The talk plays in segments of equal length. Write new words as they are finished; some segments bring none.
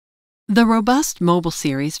The robust Mobile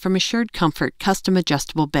series from Assured Comfort Custom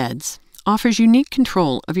Adjustable Beds offers unique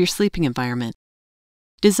control of your sleeping environment.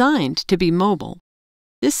 Designed to be mobile,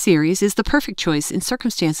 this series is the perfect choice in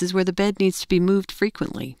circumstances where the bed needs to be moved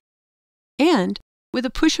frequently. And with a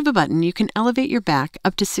push of a button, you can elevate your back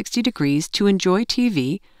up to 60 degrees to enjoy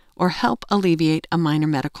TV or help alleviate a minor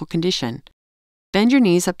medical condition. Bend your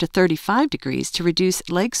knees up to 35 degrees to reduce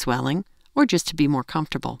leg swelling or just to be more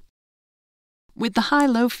comfortable. With the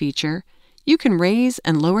high-low feature, you can raise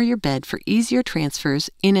and lower your bed for easier transfers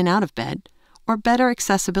in and out of bed or better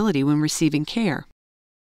accessibility when receiving care.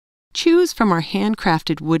 Choose from our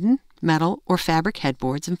handcrafted wooden, metal, or fabric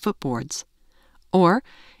headboards and footboards. Or,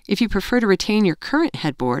 if you prefer to retain your current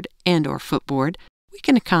headboard and/or footboard, we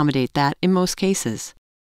can accommodate that in most cases.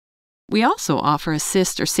 We also offer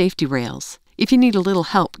assist or safety rails if you need a little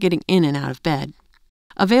help getting in and out of bed.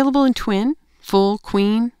 Available in twin, full,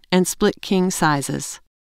 queen, and split king sizes.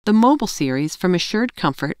 The Mobile series from Assured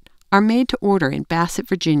Comfort are made to order in Bassett,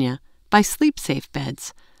 Virginia by Sleep Safe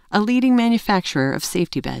Beds, a leading manufacturer of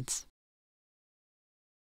safety beds.